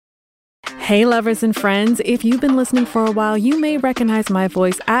Hey, lovers and friends. If you've been listening for a while, you may recognize my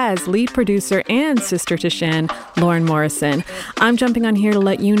voice as lead producer and sister to Shan, Lauren Morrison. I'm jumping on here to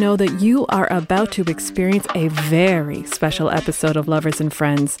let you know that you are about to experience a very special episode of Lovers and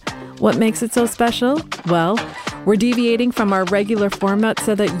Friends. What makes it so special? Well, we're deviating from our regular format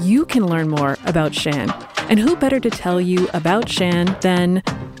so that you can learn more about Shan. And who better to tell you about Shan than,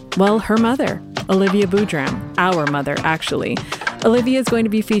 well, her mother, Olivia Boudram, our mother, actually. Olivia is going to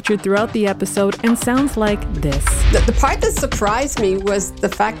be featured throughout the episode and sounds like this. The part that surprised me was the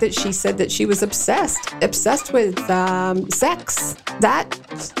fact that she said that she was obsessed with sex.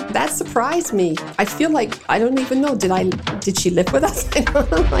 That surprised me. I feel like, I don't even know, did she live with us?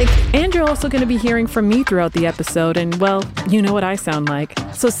 And you're also going to be hearing from me throughout the episode, and well, you know what I sound like.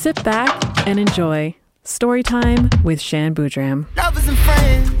 So sit back and enjoy Story Time with Shan Boudram. Lovers and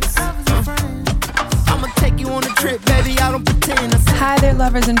friends. I'ma take you on a trip, baby. I don't pretend. Hi there,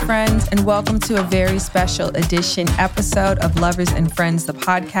 lovers and friends, and welcome to a very special edition episode of Lovers and Friends, the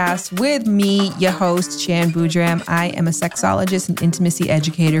podcast, with me, your host, Shan Boudram. I am a sexologist and intimacy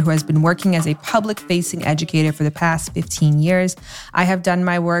educator who has been working as a public-facing educator for the past 15 years. I have done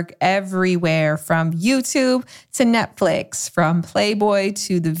my work everywhere from YouTube to Netflix, from Playboy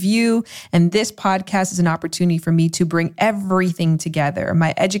to The View, and this podcast is an opportunity for me to bring everything together.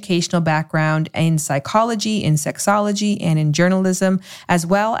 My educational background in psychology, in sexology, and in journalism, as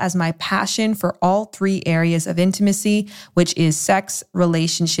well as my passion for all three areas of intimacy, which is sex,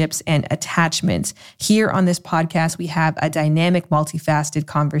 relationships, and attachment. Here on this podcast, we have a dynamic, multifaceted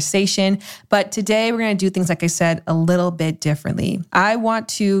conversation, but today we're going to do things, like I said, a little bit differently. I want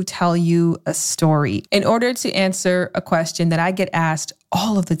to tell you a story in order to answer a question that I get asked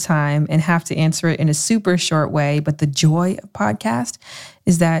all of the time and have to answer it in a super short way. But the joy of podcast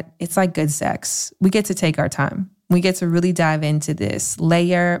is that it's like good sex. We get to take our time. We get to really dive into this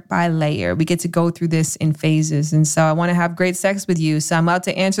layer by layer. We get to go through this in phases. And so I want to have great sex with you. So I'm about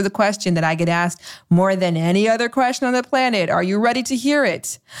to answer the question that I get asked more than any other question on the planet. Are you ready to hear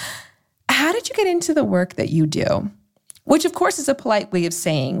it? How did you get into the work that you do? Which, of course, is a polite way of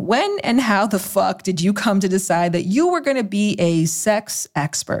saying, when and how the fuck did you come to decide that you were going to be a sex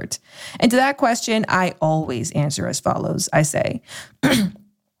expert? And to that question, I always answer as follows. I say,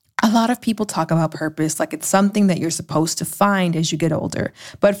 a lot of people talk about purpose like it's something that you're supposed to find as you get older.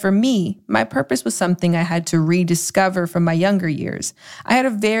 But for me, my purpose was something I had to rediscover from my younger years. I had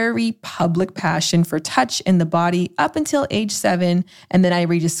a very public passion for touch in the body up until age 7, and then I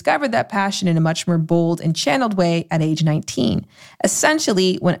rediscovered that passion in a much more bold and channeled way at age 19.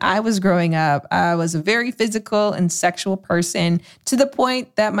 Essentially, when I was growing up, I was a very physical and sexual person to the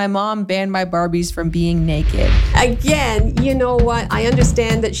point that my mom banned my Barbies from being naked. Again, you know what? I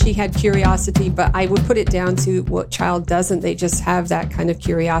understand that she had curiosity, but I would put it down to what child doesn't. They just have that kind of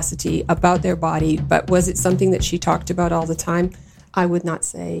curiosity about their body. But was it something that she talked about all the time? I would not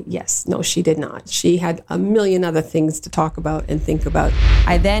say yes. No, she did not. She had a million other things to talk about and think about.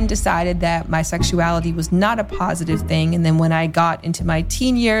 I then decided that my sexuality was not a positive thing. And then when I got into my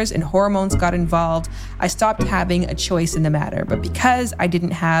teen years and hormones got involved, I stopped having a choice in the matter. But because I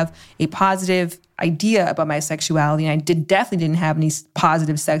didn't have a positive idea about my sexuality, and I definitely didn't have any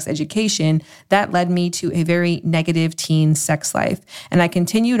positive sex education, that led me to a very negative teen sex life. And I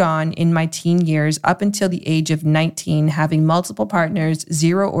continued on in my teen years up until the age of 19, having multiple partners,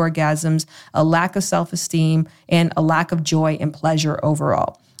 0 orgasms, a lack of self-esteem, and a lack of joy and pleasure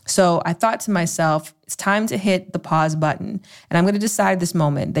overall. So I thought to myself, it's time to hit the pause button. And I'm going to decide this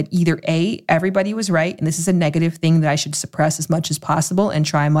moment that either A, everybody was right, and this is a negative thing that I should suppress as much as possible and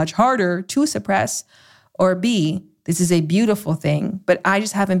try much harder to suppress, or B, this is a beautiful thing, but I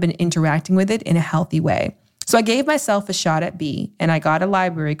just haven't been interacting with it in a healthy way. So I gave myself a shot at B, and I got a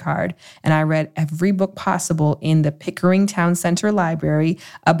library card, and I read every book possible in the Pickering Town Center Library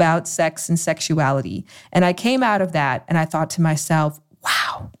about sex and sexuality. And I came out of that, and I thought to myself,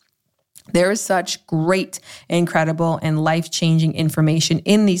 wow, there is such great, incredible, and life-changing information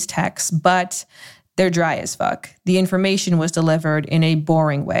in these texts, but they're dry as fuck. The information was delivered in a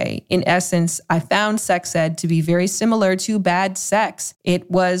boring way. In essence, I found sex ed to be very similar to bad sex. It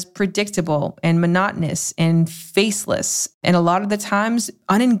was predictable and monotonous and faceless, and a lot of the times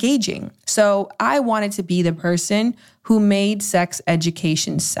unengaging. So I wanted to be the person who made sex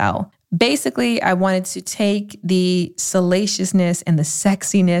education sell. Basically, I wanted to take the salaciousness and the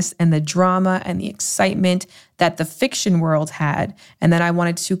sexiness and the drama and the excitement that the fiction world had. And then I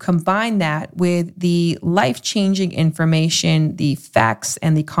wanted to combine that with the life-changing information, the facts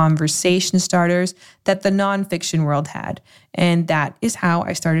and the conversation starters that the nonfiction world had. And that is how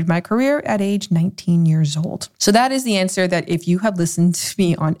I started my career at age 19 years old. So that is the answer that if you have listened to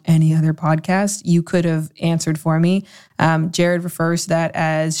me on any other podcast, you could have answered for me. Jared refers to that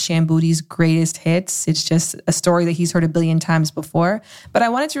as Shamboodi's greatest hits. It's just a story that he's heard a billion times before. But I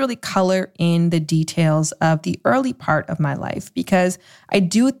wanted to really color in the details of the early part of my life because I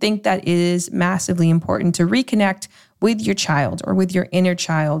do think that it is massively important to reconnect with your child or with your inner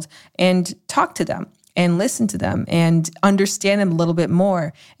child and talk to them and listen to them and understand them a little bit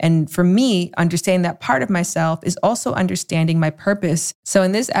more. And for me, understanding that part of myself is also understanding my purpose. So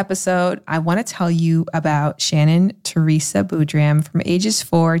in this episode, I want to tell you about Shannon Teresa Boodram from ages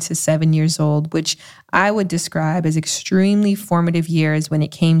 4 to 7 years old, which I would describe as extremely formative years when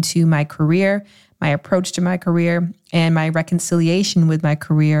it came to my career, my approach to my career, and my reconciliation with my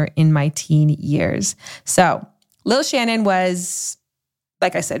career in my teen years. So Lil Shannon was,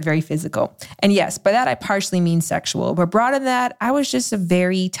 like I said, very physical. And yes, by that I partially mean sexual. But broader than that, I was just a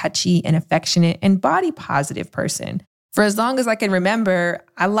very touchy and affectionate and body positive person. For as long as I can remember,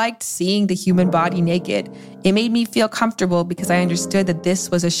 I liked seeing the human body naked. It made me feel comfortable because I understood that this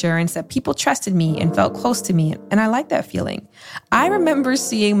was assurance that people trusted me and felt close to me, and I liked that feeling. I remember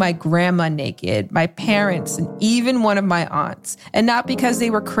seeing my grandma naked, my parents, and even one of my aunts. And not because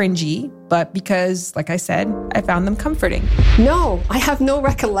they were cringy, but because, like I said, I found them comforting. No, I have no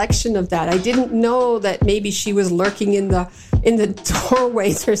recollection of that. I didn't know that maybe she was lurking in the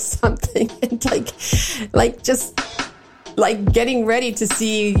doorways or something, and like getting ready to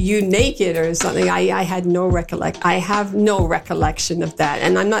see you naked or something. I have no recollection of that.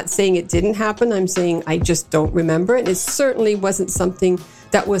 And I'm not saying it didn't happen. I'm saying I just don't remember it. And it certainly wasn't something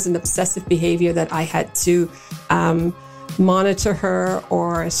that was an obsessive behavior that I had to monitor her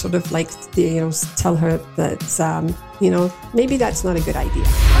or sort of like, tell her that, maybe that's not a good idea.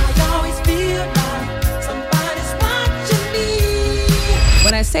 I always feel like somebody's watching me.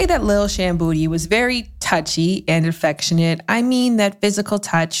 When I say that Lil Shamboodi was very touchy and affectionate, I mean that physical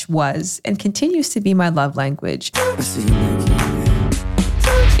touch was and continues to be my love language.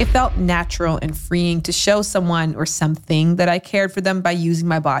 It felt natural and freeing to show someone or something that I cared for them by using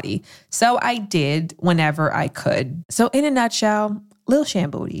my body. So I did whenever I could. So in a nutshell, Lil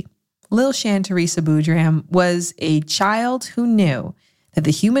Shamboodi, Lil Shan Teresa Boodram, was a child who knew that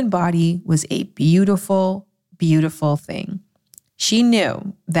the human body was a beautiful, beautiful thing. She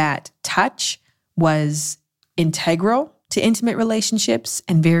knew that touch was integral to intimate relationships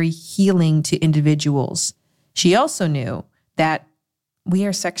and very healing to individuals. She also knew that we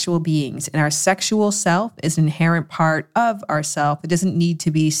are sexual beings and our sexual self is an inherent part of ourself. It doesn't need to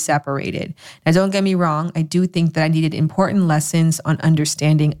be separated. Now, don't get me wrong. I do think that I needed important lessons on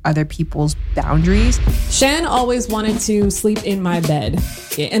understanding other people's boundaries. Shan always wanted to sleep in my bed.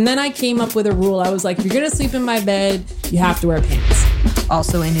 And then I came up with a rule. I was like, if you're going to sleep in my bed, you have to wear pants.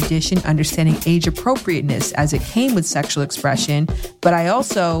 Also, in addition, understanding age appropriateness as it came with sexual expression. But I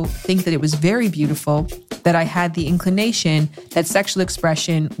also think that it was very beautiful that I had the inclination that sexual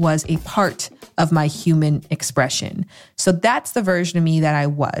expression was a part of my human expression. So that's the version of me that I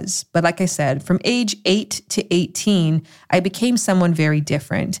was. But like I said, from age 8 to 18, I became someone very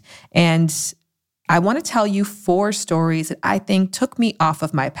different. And I want to tell you 4 stories that I think took me off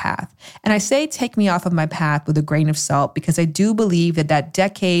of my path. And I say take me off of my path with a grain of salt because I do believe that that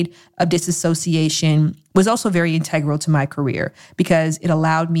decade of disassociation was also very integral to my career because it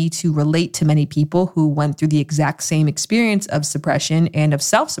allowed me to relate to many people who went through the exact same experience of suppression and of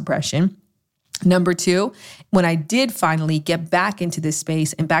self-suppression. Number 2, when I did finally get back into this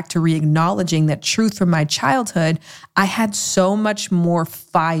space and back to re-acknowledging that truth from my childhood, I had so much more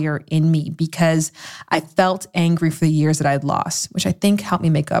fire in me because I felt angry for the years that I'd lost, which I think helped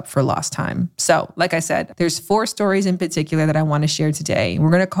me make up for lost time. So, like I said, there's 4 stories in particular that I want to share today. We're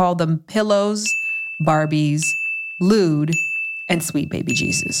going to call them Pillows, Barbies, Lewd, and Sweet Baby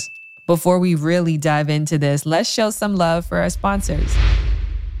Jesus. Before we really dive into this, let's show some love for our sponsors.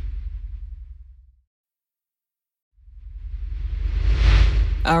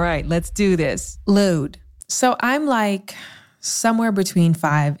 All right, let's do this. Lewd. So I'm like somewhere between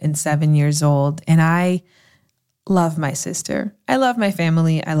 5 and 7 years old, and I love my sister. I love my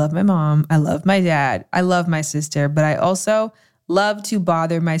family. I love my mom. I love my dad. I love my sister, but I also love to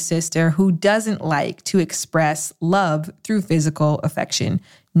bother my sister who doesn't like to express love through physical affection.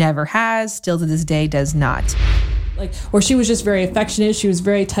 Never has, still to this day does not. Or she was just very affectionate. She was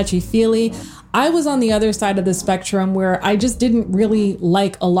very touchy-feely. I was on the other side of the spectrum where I just didn't really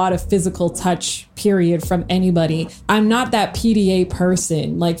like a lot of physical touch, period, from anybody. I'm not that PDA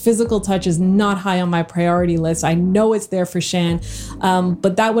person. Like, physical touch is not high on my priority list. I know it's there for Shan,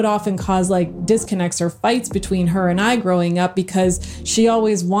 but that would often cause like disconnects or fights between her and I growing up, because she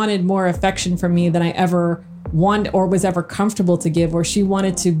always wanted more affection from me than I ever wanted or was ever comfortable to give, or she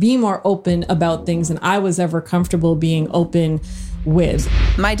wanted to be more open about things than I was ever comfortable being open with.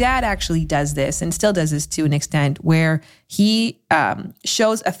 My dad actually does this and still does this to an extent, where he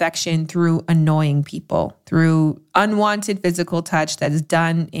shows affection through annoying people, through unwanted physical touch that is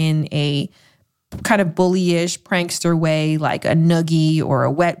done in a kind of bullyish prankster way, like a noogie or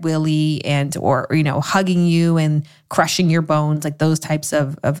a wet willy, or hugging you and crushing your bones, like those types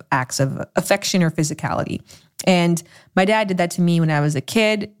of acts of affection or physicality. And my dad did that to me when I was a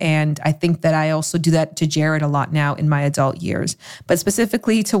kid, and I think that I also do that to Jared a lot now in my adult years, but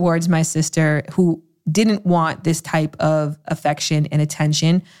specifically towards my sister, who didn't want this type of affection and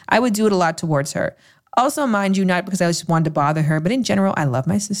attention. I would do it a lot towards her. Also, mind you, not because I just wanted to bother her, but in general, I love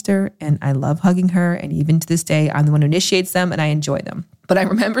my sister and I love hugging her. And even to this day, I'm the one who initiates them and I enjoy them. But I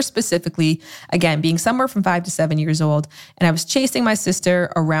remember specifically, again, being somewhere from 5 to 7 years old, and I was chasing my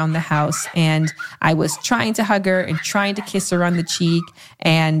sister around the house, and I was trying to hug her and trying to kiss her on the cheek.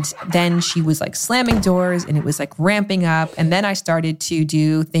 And then she was like slamming doors and it was like ramping up. And then I started to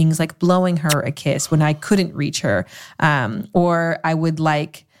do things like blowing her a kiss when I couldn't reach her. Or I would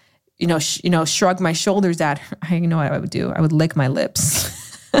like, shrug my shoulders at her. You know what I would do? I would lick my lips.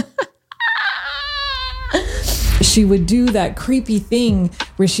 She would do that creepy thing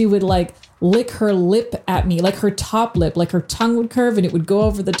where she would like lick her lip at me, like her top lip, like her tongue would curve and it would go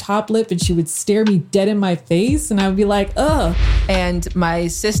over the top lip and she would stare me dead in my face. And I would be like, ugh. And my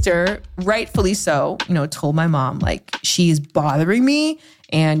sister, rightfully so, told my mom, like, she is bothering me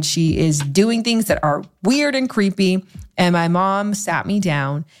and she is doing things that are weird and creepy. And my mom sat me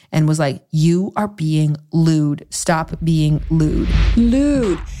down and was like, you are being lewd. Stop being lewd.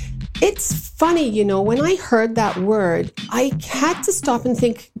 Lewd. It's funny, when I heard that word, I had to stop and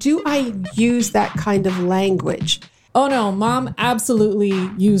think, do I use that kind of language? Oh no, Mom absolutely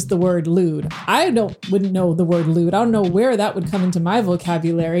used the word lewd. I wouldn't know the word lewd. I don't know where that would come into my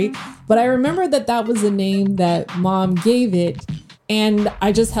vocabulary, but I remember that was a name that Mom gave it, and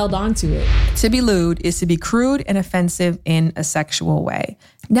I just held on to it. To be lewd is to be crude and offensive in a sexual way.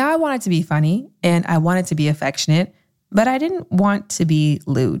 Now I want it to be funny and I want it to be affectionate, but I didn't want to be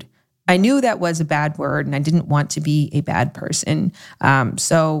lewd. I knew that was a bad word and I didn't want to be a bad person.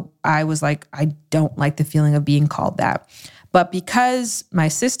 So I was like, I don't like the feeling of being called that. But because my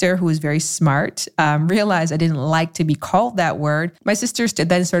sister, who was very smart, realized I didn't like to be called that word, my sister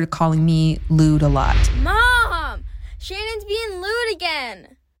then started calling me lewd a lot. Mom, Shannon's being lewd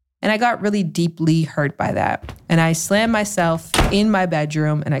again. And I got really deeply hurt by that. And I slammed myself in my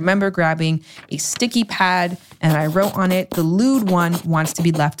bedroom, and I remember grabbing a sticky pad and I wrote on it, "The lewd one wants to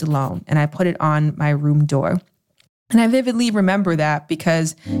be left alone." And I put it on my room door. And I vividly remember that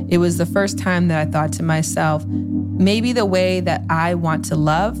because it was the first time that I thought to myself, maybe the way that I want to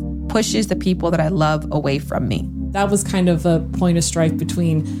love pushes the people that I love away from me. That was kind of a point of strife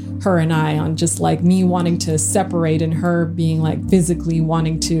between her and I, on just like me wanting to separate and her being like physically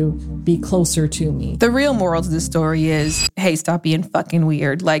wanting to be closer to me. The real moral to the story is, hey, stop being fucking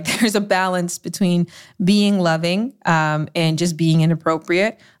weird. Like, there's a balance between being loving and just being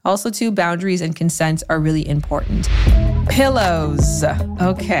inappropriate. Also, too, boundaries and consent are really important. Pillows.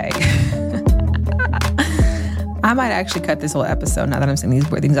 Okay. I might actually cut this whole episode now that I'm saying these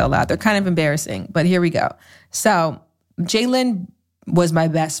weird things out loud. They're kind of embarrassing, but here we go. So Jaylin was my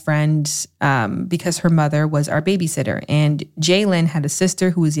best friend because her mother was our babysitter. And Jaylin had a sister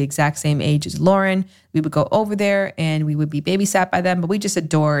who was the exact same age as Lauren. We would go over there and we would be babysat by them, but we just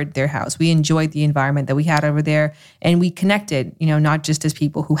adored their house. We enjoyed the environment that we had over there. And we connected, not just as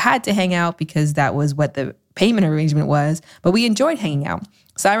people who had to hang out because that was what the payment arrangement was, but we enjoyed hanging out.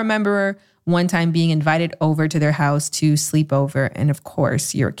 So I remember one time being invited over to their house to sleep over. And of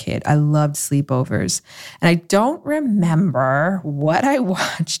course, you're a kid. I loved sleepovers. And I don't remember what I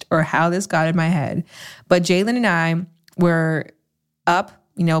watched or how this got in my head. But Jaylin and I were up,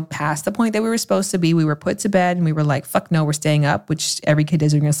 past the point that we were supposed to be. We were put to bed and we were like, fuck no, we're staying up, which every kid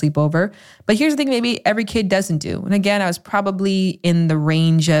does when you're going to sleep over. But here's the thing, maybe every kid doesn't do. And again, I was probably in the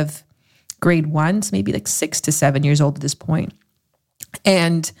range of grade 1, so maybe like 6 to 7 years old at this point.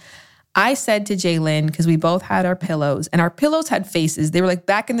 And I said to Jaylin, because we both had our pillows, and our pillows had faces. They were like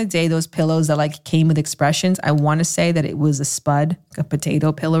back in the day, those pillows that like came with expressions. I want to say that it was a spud, like a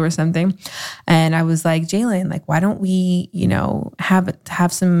potato pillow or something. And I was like, Jaylin, like, why don't we,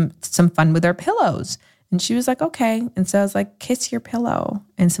 have some fun with our pillows? And she was like, okay. And so I was like, kiss your pillow.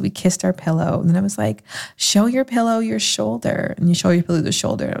 And so we kissed our pillow. And then I was like, show your pillow your shoulder. And you show your pillow the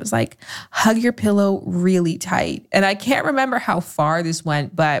shoulder. And I was like, hug your pillow really tight. And I can't remember how far this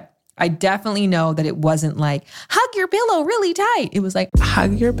went, but I definitely know that it wasn't like, hug your pillow really tight. It was like,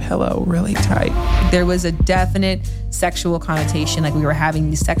 hug your pillow really tight. There was a definite sexual connotation, like we were having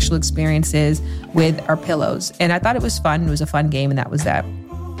these sexual experiences with our pillows. And I thought it was fun. It was a fun game, and that was that.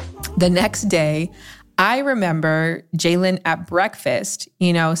 The next day, I remember Jaylin at breakfast,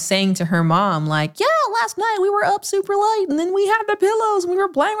 saying to her mom, like, yeah, last night we were up super late and then we had the pillows and we were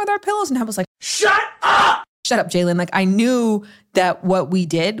playing with our pillows. And I was like, shut up, Jaylin. Like, I knew that what we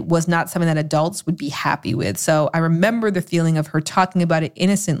did was not something that adults would be happy with. So I remember the feeling of her talking about it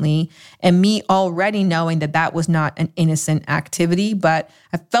innocently and me already knowing that that was not an innocent activity, but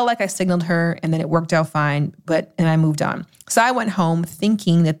I felt like I signaled her and then it worked out fine, and I moved on. So I went home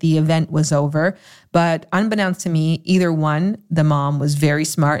thinking that the event was over, but unbeknownst to me, either one, the mom was very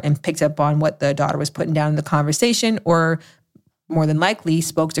smart and picked up on what the daughter was putting down in the conversation, or more than likely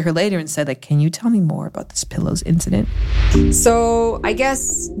spoke to her later and said, like, can you tell me more about this pillows incident? So I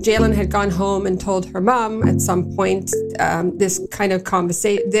guess Jaylin had gone home and told her mom at some point this kind of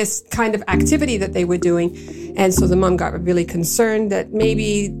activity that they were doing. And so the mom got really concerned that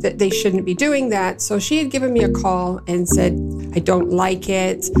maybe that they shouldn't be doing that. So she had given me a call and said, I don't like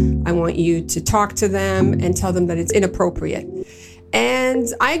it. I want you to talk to them and tell them that it's inappropriate. And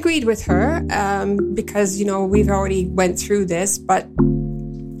I agreed with her because, we've already went through this, but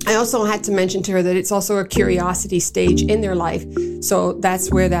I also had to mention to her that it's also a curiosity stage in their life. So that's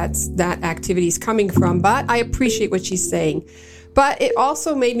where that activity is coming from. But I appreciate what she's saying. But it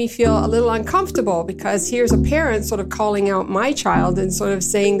also made me feel a little uncomfortable because here's a parent sort of calling out my child and sort of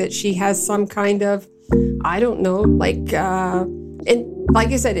saying that she has some kind of, I don't know, like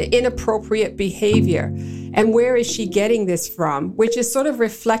I said, inappropriate behavior. And where is she getting this from? Which is sort of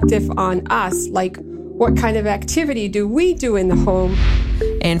reflective on us. Like, what kind of activity do we do in the home?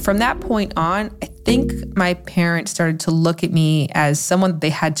 And from that point on, I think my parents started to look at me as someone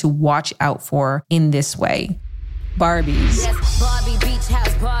they had to watch out for in this way. Barbies. Yes, Barbie beach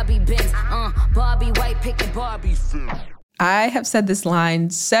house, Barbie Benz, Barbie white picket, Barbie film. I have said this line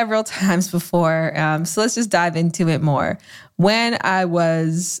several times before, so let's just dive into it more. When I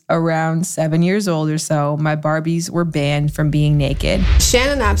was around 7 years old or so, my Barbies were banned from being naked.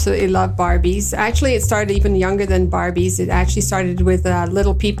 Shannon absolutely loved Barbies. Actually, it started even younger than Barbies. It actually started with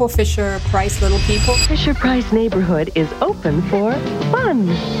Little People, Fisher-Price Little People. Fisher-Price neighborhood is open for fun.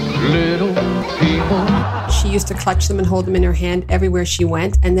 Little people. She used to clutch them and hold them in her hand everywhere she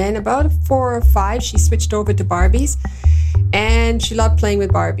went. And then about 4 or 5, she switched over to Barbies. And she loved playing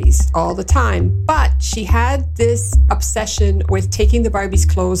with Barbies all the time. But she had this obsession with taking the Barbies'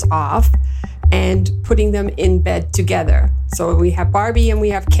 clothes off and putting them in bed together. So we have Barbie and we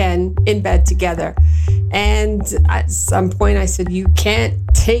have Ken in bed together. And at some point I said, you can't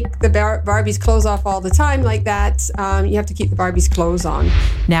take the Barbie's clothes off all the time like that. You have to keep the Barbie's clothes on.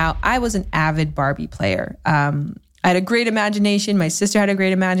 Now, I was an avid Barbie player. I had a great imagination. My sister had a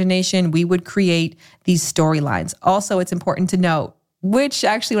great imagination. We would create these storylines. Also, it's important to note, which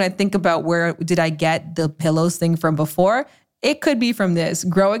actually when I think about where did I get the pillows thing from before, it could be from this.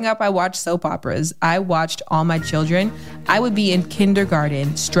 Growing up, I watched soap operas. I watched All My Children. I would be in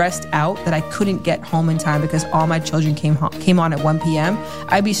kindergarten stressed out that I couldn't get home in time because All My Children came on at 1 p.m.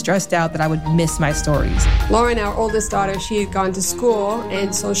 I'd be stressed out that I would miss my stories. Lauren, our oldest daughter, she had gone to school,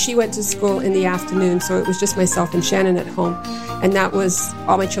 and so she went to school in the afternoon, so it was just myself and Shannon at home. And that was,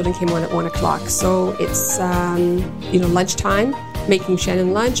 All My Children came on at 1 o'clock. So it's, lunchtime, making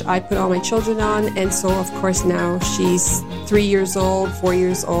Shannon lunch. I put All My Children on, and so, of course, now she's 3 years old, 4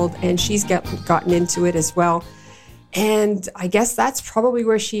 years old, and she's gotten into it as well. And I guess that's probably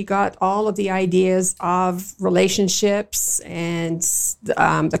where she got all of the ideas of relationships and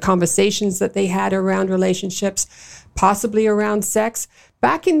the conversations that they had around relationships, possibly around sex.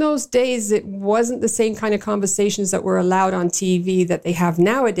 Back in those days, it wasn't the same kind of conversations that were allowed on TV that they have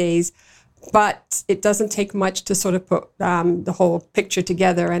nowadays. But it doesn't take much to sort of put the whole picture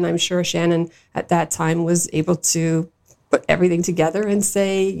together. And I'm sure Shannon at that time was able to put everything together and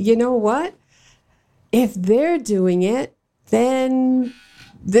say, you know what? If they're doing it, then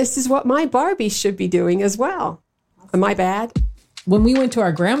this is what my Barbie should be doing as well. Am I bad? when we went to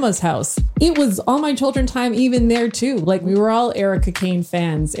our grandma's house, it was all my children time even there too. Like we were all Erica Kane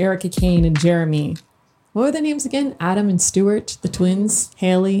fans, Erica Kane and Jeremy. What were their names again? Adam and Stuart, the twins,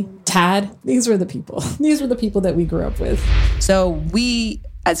 Haley, Tad. These were the people. These were the people that we grew up with. So we,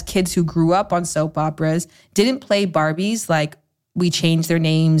 as kids who grew up on soap operas, didn't play Barbies like we changed their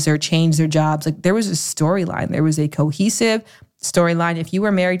names or changed their jobs. Like there was a storyline. There was a cohesive storyline. If you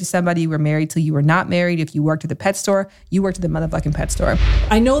were married to somebody, you were married till you were not married. If you worked at the pet store, you worked at the motherfucking pet store.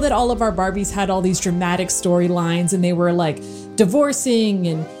 I know that all of our Barbies had all these dramatic storylines and they were like divorcing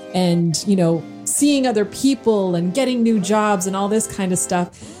and you know, seeing other people and getting new jobs and all this kind of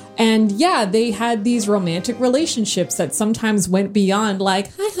stuff. And yeah, they had these romantic relationships that sometimes went beyond like,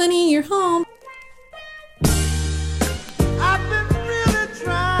 hi honey, you're home.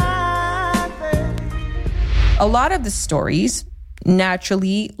 A lot of the stories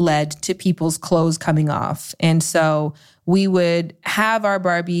naturally led to people's clothes coming off. And so we would have our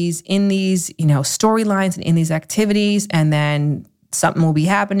Barbies in these, you know, storylines and in these activities, and then something will be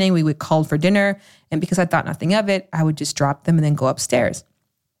happening. We would call for dinner. And because I thought nothing of it, I would just drop them and then go upstairs.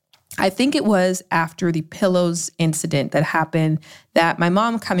 I think it was after the pillows incident that happened that my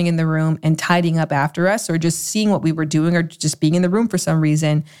mom coming in the room and tidying up after us, or just seeing what we were doing, or just being in the room for some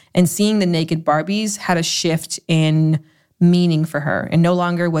reason and seeing the naked Barbies had a shift in meaning for her. And no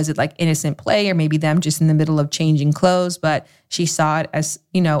longer was it like innocent play or maybe them just in the middle of changing clothes, but she saw it as,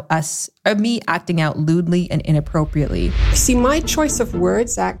 you know, us or me acting out lewdly and inappropriately. See, my choice of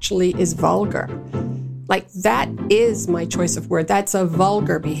words actually is vulgar. Like that is my choice of word. That's a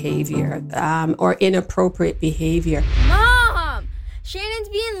vulgar behavior or inappropriate behavior. Mom, Shannon's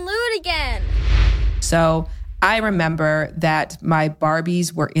being lewd again. So I remember that my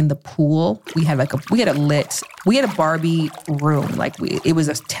Barbies were in the pool. We had a Barbie room. It was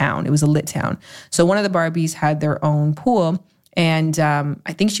a town. It was a lit town. So one of the Barbies had their own pool. And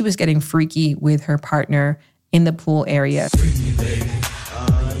I think she was getting freaky with her partner in the pool area.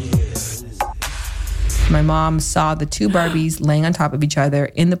 My mom saw the two Barbies laying on top of each other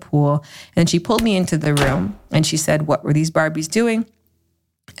in the pool. And she pulled me into the room and she said, what were these Barbies doing?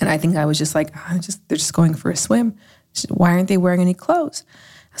 And I think I was just like, they're just going for a swim. She said, why aren't they wearing any clothes?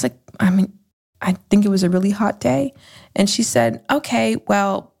 I was like, I think it was a really hot day. And she said, okay,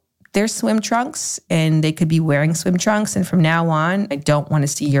 well, they're swim trunks and they could be wearing swim trunks. And from now on, I don't want to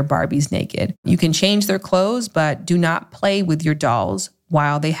see your Barbies naked. You can change their clothes, but do not play with your dolls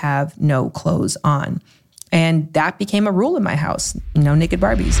while they have no clothes on. And that became a rule in my house, no naked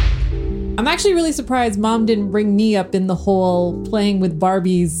Barbies. I'm actually really surprised Mom didn't bring me up in the whole playing with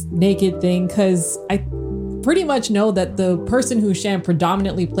Barbies naked thing, because I pretty much know that the person who Shan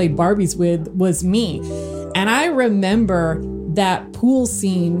predominantly played Barbies with was me. And I remember that pool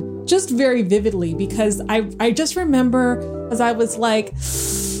scene just very vividly, because I just remember as I was like,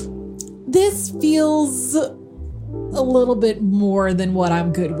 this feels a little bit more than what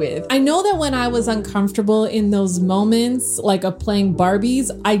I'm good with. I know that when I was uncomfortable in those moments, like of playing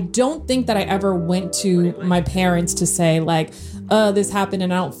Barbies, I don't think that I ever went to my parents to say like, this happened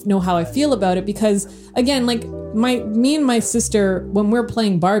and I don't know how I feel about it. Because again, like me and my sister, when we're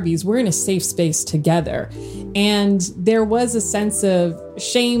playing Barbies, we're in a safe space together. And there was a sense of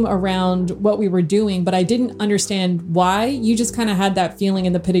shame around what we were doing, but I didn't understand why. You just kind of had that feeling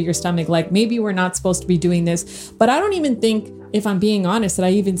in the pit of your stomach, like maybe we're not supposed to be doing this. But I don't even think, if I'm being honest, that I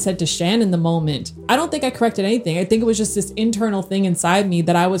even said to Shan in the moment. I don't think I corrected anything. I think it was just this internal thing inside me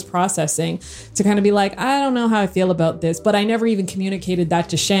that I was processing to kind of be like, I don't know how I feel about this. But I never even communicated that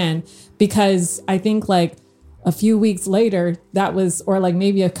to Shan, because I think like a few weeks later, that was, or like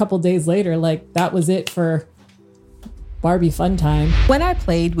maybe a couple days later, like that was it for Barbie fun time. When I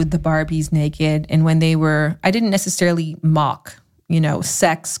played with the Barbies naked and when I didn't necessarily mock,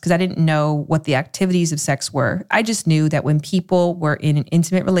 sex, because I didn't know what the activities of sex were. I just knew that when people were in an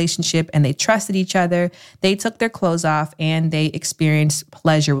intimate relationship and they trusted each other, they took their clothes off and they experienced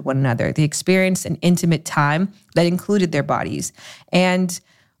pleasure with one another. They experienced an intimate time that included their bodies. And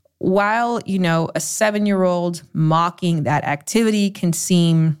while, a 7-year-old mocking that activity can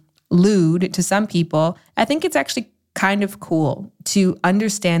seem lewd to some people, I think it's actually kind of cool to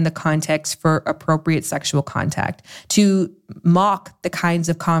understand the context for appropriate sexual contact, to mock the kinds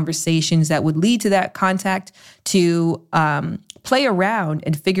of conversations that would lead to that contact, to play around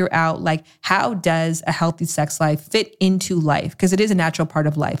and figure out like, how does a healthy sex life fit into life? Because it is a natural part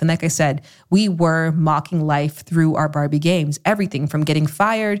of life. And like I said, we were mocking life through our Barbie games, everything from getting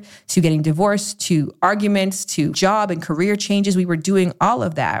fired to getting divorced to arguments to job and career changes. We were doing all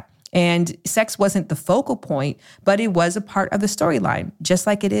of that. And sex wasn't the focal point, but it was a part of the storyline, just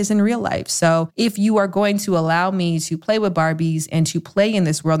like it is in real life. So if you are going to allow me to play with Barbies and to play in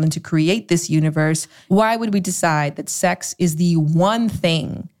this world and to create this universe, why would we decide that sex is the one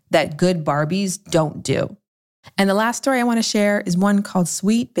thing that good Barbies don't do? And the last story I want to share is one called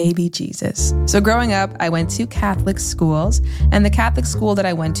Sweet Baby Jesus. So growing up, I went to Catholic schools, and the Catholic school that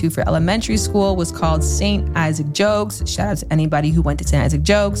I went to for elementary school was called St. Isaac Jogues. Shout out to anybody who went to St. Isaac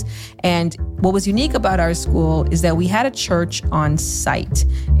Jogues. And what was unique about our school is that we had a church on site.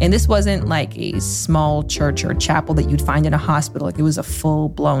 And this wasn't like a small church or chapel that you'd find in a hospital. Like, it was a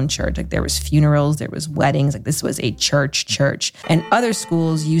full-blown church. Like, there was funerals, there was weddings. Like, this was a church. And other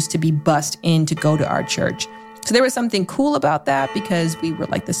schools used to be bussed in to go to our church. So there was something cool about that because we were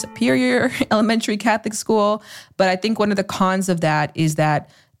like the superior elementary Catholic school. But I think one of the cons of that is that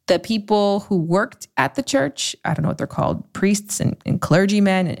the people who worked at the church, I don't know what they're called, priests and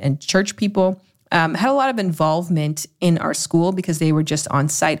clergymen and church people, had a lot of involvement in our school because they were just on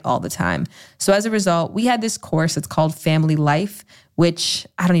site all the time. So as a result, we had this course that's called Family Life, which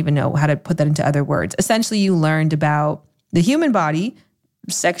I don't even know how to put that into other words. Essentially, you learned about the human body,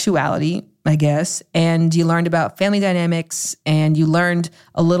 sexuality, I guess, and you learned about family dynamics, and you learned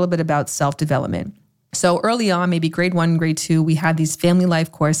a little bit about self-development. So early on, maybe grade 1, grade 2, we had these family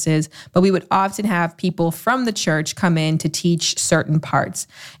life courses, but we would often have people from the church come in to teach certain parts.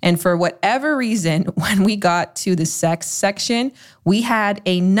 And for whatever reason, when we got to the sex section, we had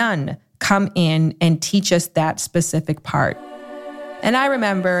a nun come in and teach us that specific part. And I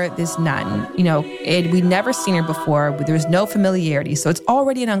remember this nun, we'd never seen her before, but there was no familiarity. So it's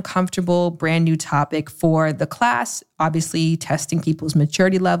already an uncomfortable, brand new topic for the class, obviously testing people's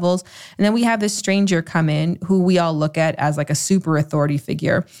maturity levels. And then we have this stranger come in who we all look at as like a super authority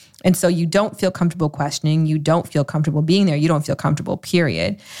figure. And so you don't feel comfortable questioning. You don't feel comfortable being there. You don't feel comfortable,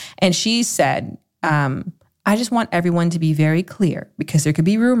 period. And she said, I just want everyone to be very clear because there could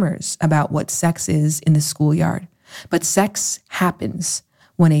be rumors about what sex is in the schoolyard. But sex happens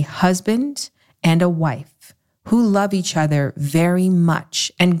when a husband and a wife who love each other very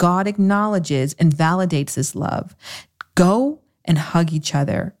much, and God acknowledges and validates this love, go and hug each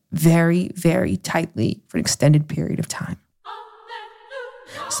other very, very tightly for an extended period of time.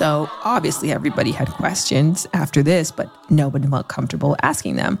 So obviously everybody had questions after this, but nobody felt comfortable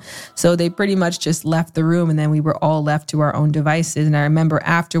asking them. So they pretty much just left the room, and then we were all left to our own devices. And I remember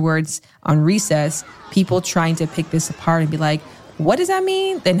afterwards on recess, people trying to pick this apart and be like, what does that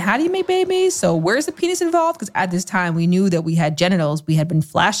mean? Then how do you make babies? So where's the penis involved? Because at this time we knew that we had genitals. We had been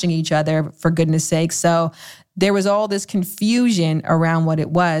flashing each other, for goodness sake. So there was all this confusion around what it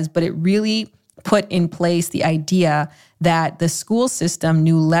was, but it really put in place the idea that the school system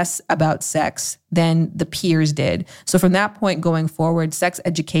knew less about sex than the peers did. So from that point going forward, sex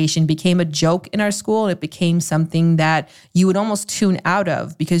education became a joke in our school, and it became something that you would almost tune out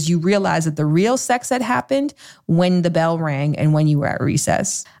of because you realized that the real sex had happened when the bell rang and when you were at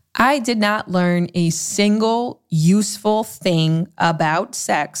recess. I did not learn a single useful thing about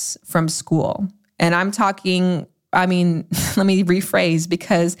sex from school. And I'm talking, let me rephrase,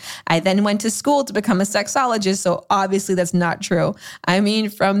 because I then went to school to become a sexologist, so obviously that's not true. I mean,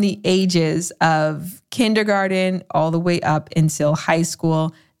 from the ages of kindergarten all the way up until high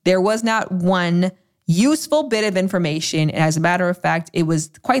school, there was not one useful bit of information. And as a matter of fact, it was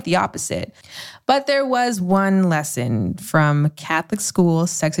quite the opposite. But there was one lesson from Catholic school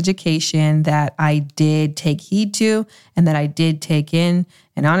sex education that I did take heed to and that I did take in.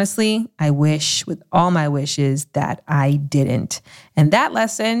 And honestly, I wish with all my wishes that I didn't. And that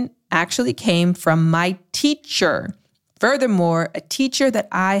lesson actually came from my teacher. Furthermore, a teacher that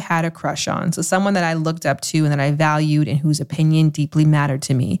I had a crush on. So someone that I looked up to and that I valued and whose opinion deeply mattered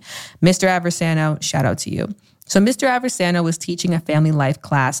to me. Mr. Aversano, shout out to you. So Mr. Aversano was teaching a family life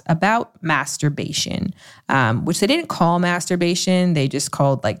class about masturbation, which they didn't call masturbation. They just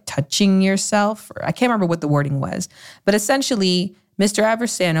called like touching yourself. Or I can't remember what the wording was. But essentially, Mr.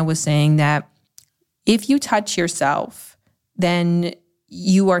 Aversano was saying that if you touch yourself, then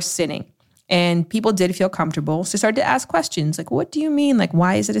you are sinning. And people did feel comfortable. So they started to ask questions like, what do you mean? Like,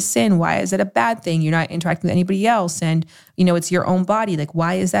 why is it a sin? Why is it a bad thing? You're not interacting with anybody else. And, it's your own body. Like,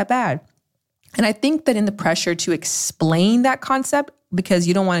 why is that bad? And I think that in the pressure to explain that concept, because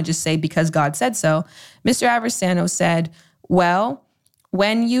you don't want to just say, because God said so, Mr. Aversano said, well,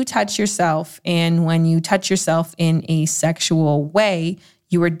 when you touch yourself and when you touch yourself in a sexual way,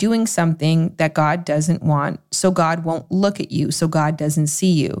 you are doing something that God doesn't want, so God won't look at you, so God doesn't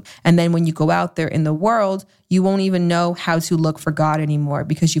see you. And then when you go out there in the world, you won't even know how to look for God anymore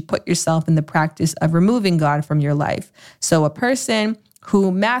because you put yourself in the practice of removing God from your life. So a person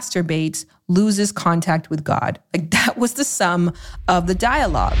who masturbates loses contact with God. Like, that was the sum of the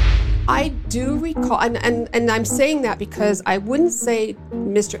dialogue. I do recall, and I'm saying that because I wouldn't say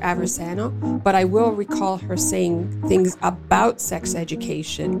Mr. Aversano, but I will recall her saying things about sex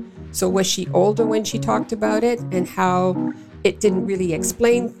education. So was she older when she talked about it, and how it didn't really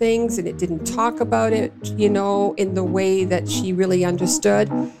explain things and it didn't talk about it, in the way that she really understood.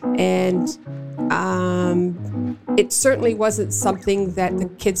 And it certainly wasn't something that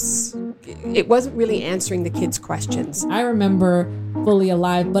it wasn't really answering the kids' questions. I remember Fully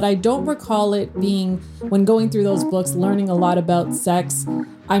Alive, but I don't recall it being, when going through those books, learning a lot about sex.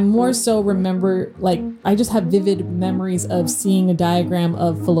 I more so remember, I just have vivid memories of seeing a diagram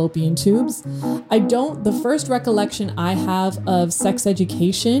of fallopian tubes. The first recollection I have of sex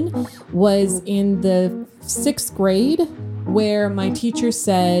education was in the 6th grade, where my teacher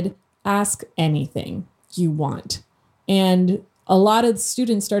said, ask anything you want. And a lot of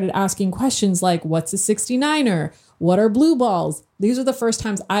students started asking questions like, what's a 69er? What are blue balls? These are the first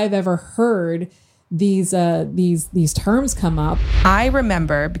times I've ever heard these terms come up. I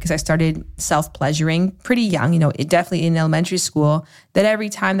remember, because I started self-pleasuring pretty young, definitely in elementary school, that every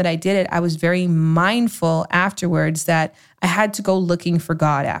time that I did it, I was very mindful afterwards that I had to go looking for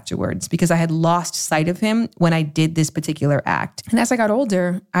God afterwards, because I had lost sight of him when I did this particular act. And as I got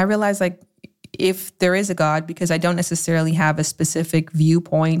older, I realized, if there is a God, because I don't necessarily have a specific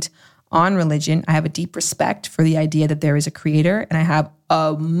viewpoint on religion, I have a deep respect for the idea that there is a creator, and I have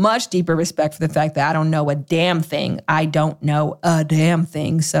a much deeper respect for the fact that I don't know a damn thing. I don't know a damn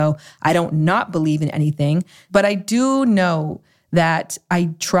thing, so I don't not believe in anything. But I do know that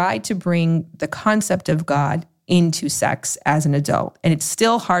I try to bring the concept of God into sex as an adult, and it's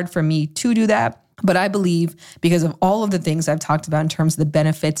still hard for me to do that. But I believe, because of all of the things I've talked about in terms of the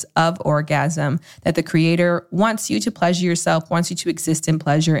benefits of orgasm, that the creator wants you to pleasure yourself, wants you to exist in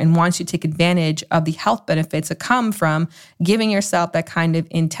pleasure, and wants you to take advantage of the health benefits that come from giving yourself that kind of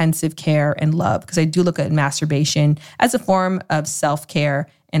intensive care and love. Because I do look at masturbation as a form of self-care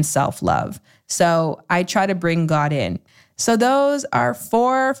and self-love. So I try to bring God in. So those are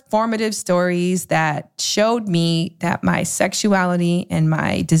 4 formative stories that showed me that my sexuality and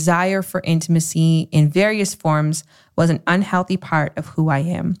my desire for intimacy in various forms was an unhealthy part of who I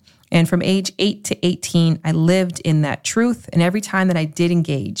am. And from age 8 to 18, I lived in that truth. And every time that I did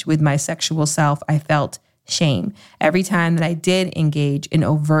engage with my sexual self, I felt shame. Every time that I did engage in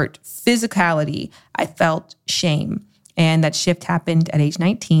overt physicality, I felt shame. And that shift happened at age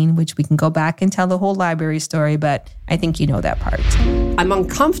 19, which we can go back and tell the whole library story, but I think you know that part. I'm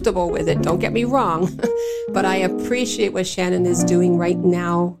uncomfortable with it, don't get me wrong, but I appreciate what Shannon is doing right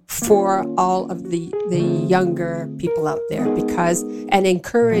now for all of the younger people out there, and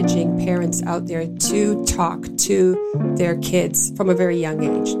encouraging parents out there to talk to their kids from a very young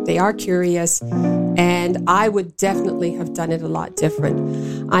age. They are curious, and I would definitely have done it a lot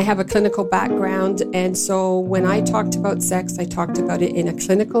different. I have a clinical background, and so when I talked about sex, I talked about it in a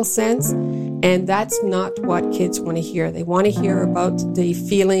clinical sense, and that's not what kids want to hear. They want to hear about the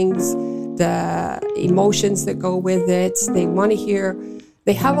feelings, the emotions that go with it.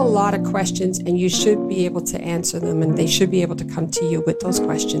 They have a lot of questions, and you should be able to answer them, and they should be able to come to you with those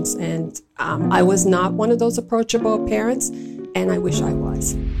questions. And I was not one of those approachable parents, and I wish I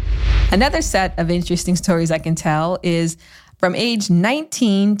was. Another set of interesting stories I can tell is from age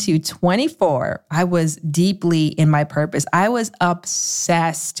 19 to 24, I was deeply in my purpose. I was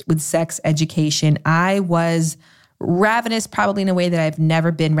obsessed with sex education. I was ravenous, probably in a way that I've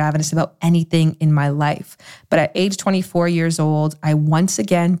never been ravenous about anything in my life. But at age 24 years old, I once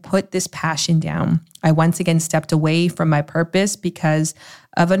again put this passion down. I once again stepped away from my purpose because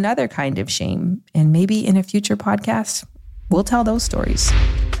of another kind of shame. And maybe in a future podcast, we'll tell those stories.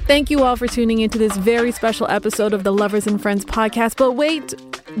 Thank you all for tuning into this very special episode of the Lovers and Friends podcast. But wait,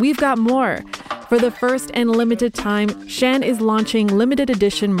 we've got more. For the first and limited time, Shan is launching limited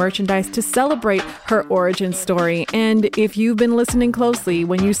edition merchandise to celebrate her origin story. And if you've been listening closely,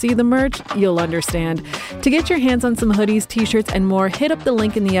 when you see the merch, you'll understand. To get your hands on some hoodies, t-shirts, and more, hit up the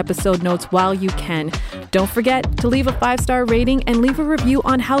link in the episode notes while you can. Don't forget to leave a 5-star rating and leave a review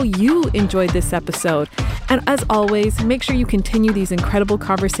on how you enjoyed this episode. And as always, make sure you continue these incredible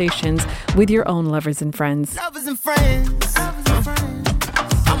conversations with your own lovers and friends. Lovers and friends.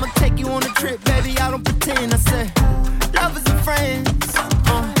 I'ma take you on a trip, baby, I don't pretend. I said, lovers and friends.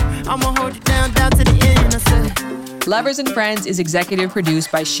 I'ma hold you down to the end. I said, Lovers and Friends is executive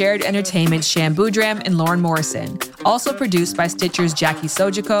produced by Shared Entertainment's Shan Boudram and Lauren Morrison. Also produced by Stitcher's Jackie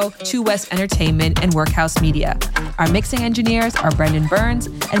Sojiko, True West Entertainment, and Workhouse Media. Our mixing engineers are Brendan Burns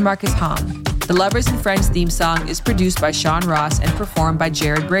and Marcus Hong. The Lovers and Friends theme song is produced by Sean Ross and performed by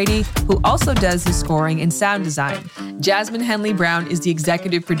Jared Brady, who also does the scoring and sound design. Jasmine Henley Brown is the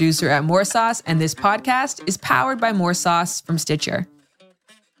executive producer at More Sauce, and this podcast is powered by More Sauce from Stitcher.